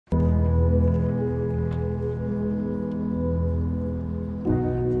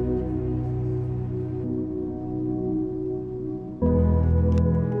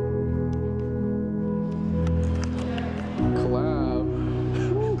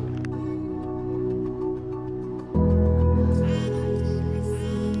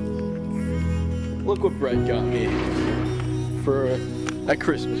look what Brett got me for a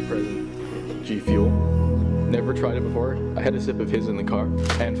Christmas present. G Fuel. Never tried it before. I had a sip of his in the car.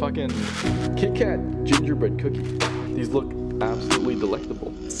 And fucking Kit Kat gingerbread cookie. These look absolutely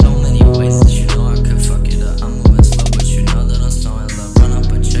delectable. So many ways that you know I could fuck it up. I'm moving slow, but you know that I'm so in love. Run up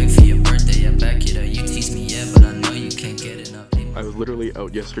a check for your birthday, I back it up. You tease me, yeah, but I know you can't get enough. I was literally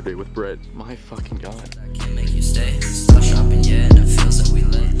out yesterday with Brett. My fucking god. I can't make you stay. Start shopping, yeah, and it feels that we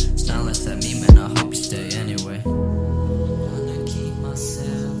late. It's not less that me, man, I hope you stay anyway. Wanna keep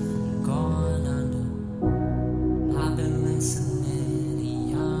myself from going under. I've been listening to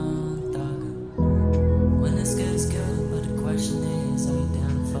Young Thug. When it's good, but the question is, are you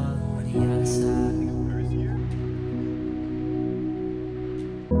down for the other side?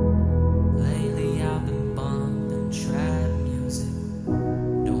 Lately I've been bumping trap music.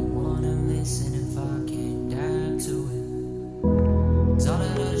 Don't wanna listen if I can't dab to it. 'Cause all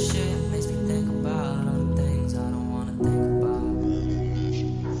that other shit makes me think about all the things I don't wanna think about.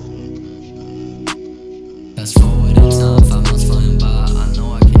 Fast forward in time, 5 months flying by. I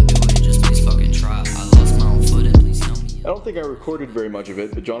know I can do it, just please fucking try. I lost my own footing, please tell me. I don't think I recorded very much of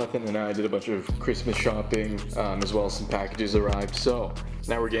it, but Jonathan and I did a bunch of Christmas shopping, as well as some packages arrived, so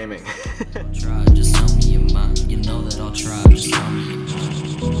now we're gaming. Try, just tell me your mind. You know that I'll try, just tell me your mind.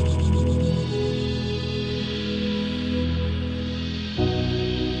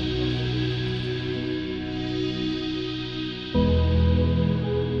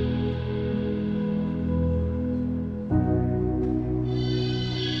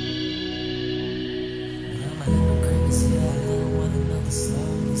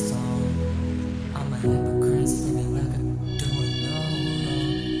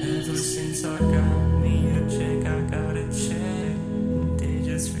 Ever since I got me a chick, I got a check. They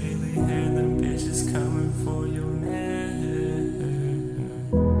just really had them bitches coming for your man.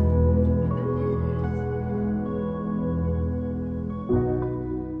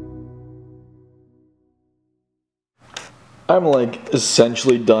 I'm like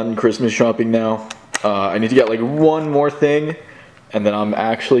essentially done Christmas shopping now. I need to get like one more thing and then I'm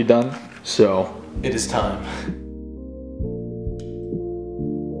actually done. So it is time.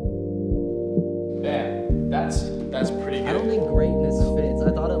 Man, that's pretty good. I don't think greatness fits. I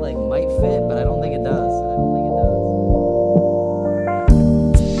thought it like might fit, but I don't think it does.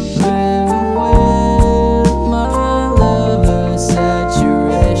 Living with my lover,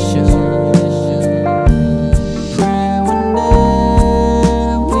 saturation. Pray one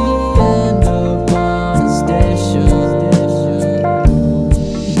day we end up on a station.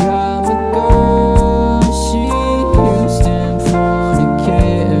 Got my girl, she Houston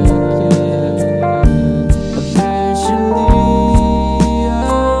fornicating. Eventually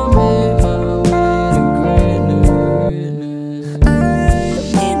I'll make my way to greatness.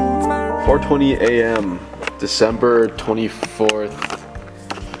 4:20 a.m. December 24th,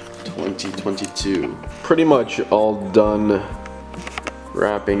 2022. Pretty much all done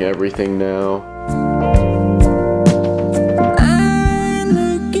wrapping everything now. I'm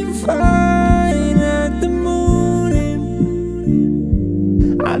looking fine at the morning.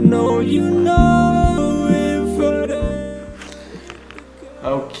 I know you know it for that.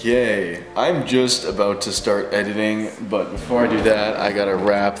 Okay, I'm just about to start editing, but before I do that, I gotta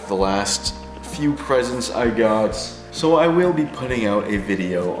wrap the last few presents I got. So I will be putting out a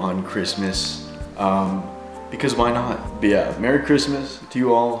video on Christmas, because why not? But yeah, Merry Christmas to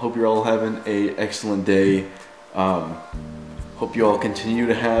you all. Hope you're all having an excellent day. Hope you all continue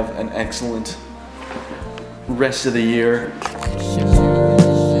to have an excellent rest of the year.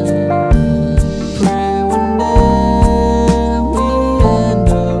 Pray one day we end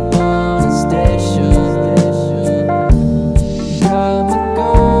up on a station. Got my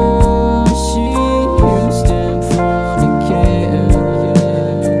girl, she Houston fornicating.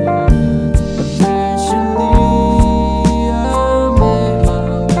 Eventually I'll make my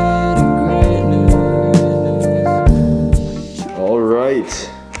way to greatness. All right,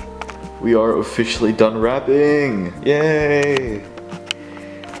 we are officially done wrapping. Yay!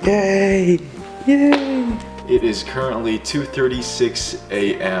 Yay! Yay! It is currently 2:36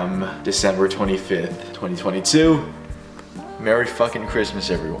 a.m. December 25th, 2022. Merry fucking Christmas,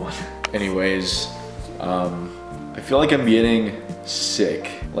 everyone. Anyways, I feel like I'm getting sick,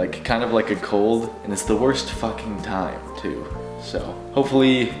 like kind of like a cold, and it's the worst fucking time too. So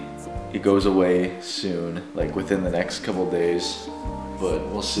hopefully it goes away soon, like within the next couple days, but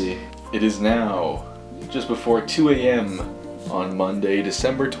we'll see. It is now just before 2 a.m. on Monday,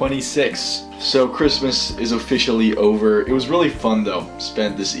 December 26th. So Christmas is officially over. It was really fun though.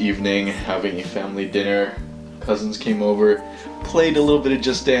 Spent this evening having a family dinner cousins came over, played a little bit of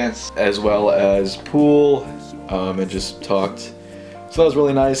Just Dance, as well as pool, and just talked. So that was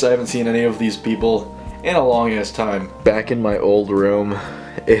really nice. I haven't seen any of these people in a long ass time. Back in my old room,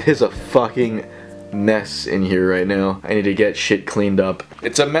 it is a fucking mess in here right now. I need to get shit cleaned up.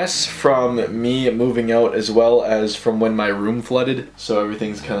 It's a mess from me moving out as well as from when my room flooded, so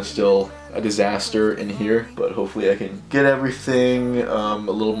everything's kind of still a disaster in here, but hopefully I can get everything a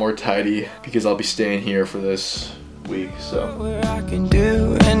little more tidy because I'll be staying here for this week. So Where I can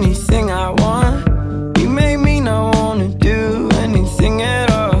do anything I want. You make me not wanna do anything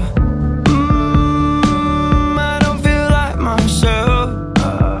at all. I don't feel like myself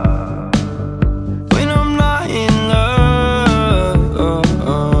when I'm not in love.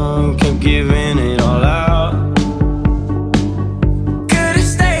 Kept giving it all out. Could've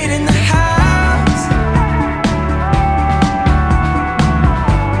stayed in the house.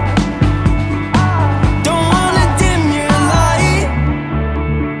 Don't wanna dim your light,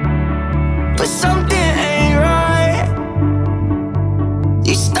 but something ain't right.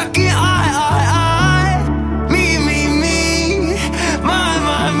 You stuck in I, me, my.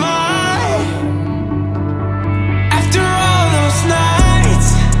 After all those nights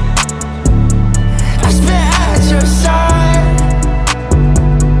I spent at your side,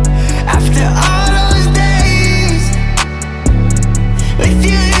 after all those days with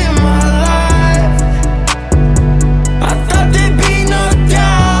you in my life, I thought there'd be no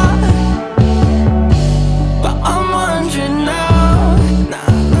doubt, but I'm wondering now,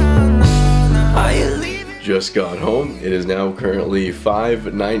 are you leaving? just got home. It is now currently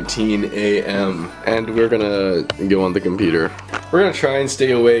 5:19 a.m. and we're gonna go on the computer. We're gonna try and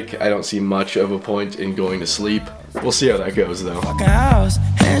stay awake. I don't see much of a point in going to sleep. We'll see how that goes though. Fucking house,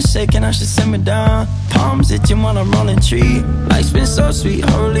 hands shaking, I should simmer down. Palms itching when I'm rolling tree. Life's been so sweet,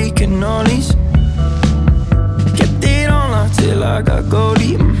 holy cannolis. Kept it on lock till I got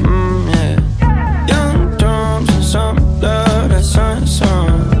Goldie, yeah. Young drums and some love, that sun.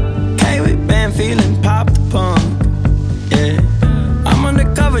 Came with band, feeling pop the punk, yeah. I'm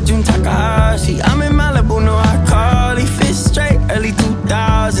undercover, June Takahashi. I'm in Malibu, no I call. He fit straight, early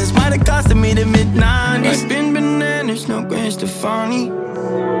 2000s. Might have costed me the mid-90s. I've been bananas, no Gwen Stefani.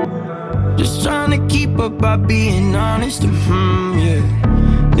 Just trying to keep up by being honest, yeah.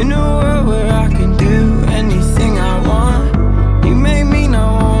 In a world where I can do anything I want, you make me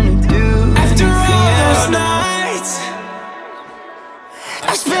not wanna do after all those nights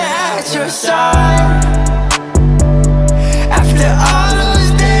I spent at your side.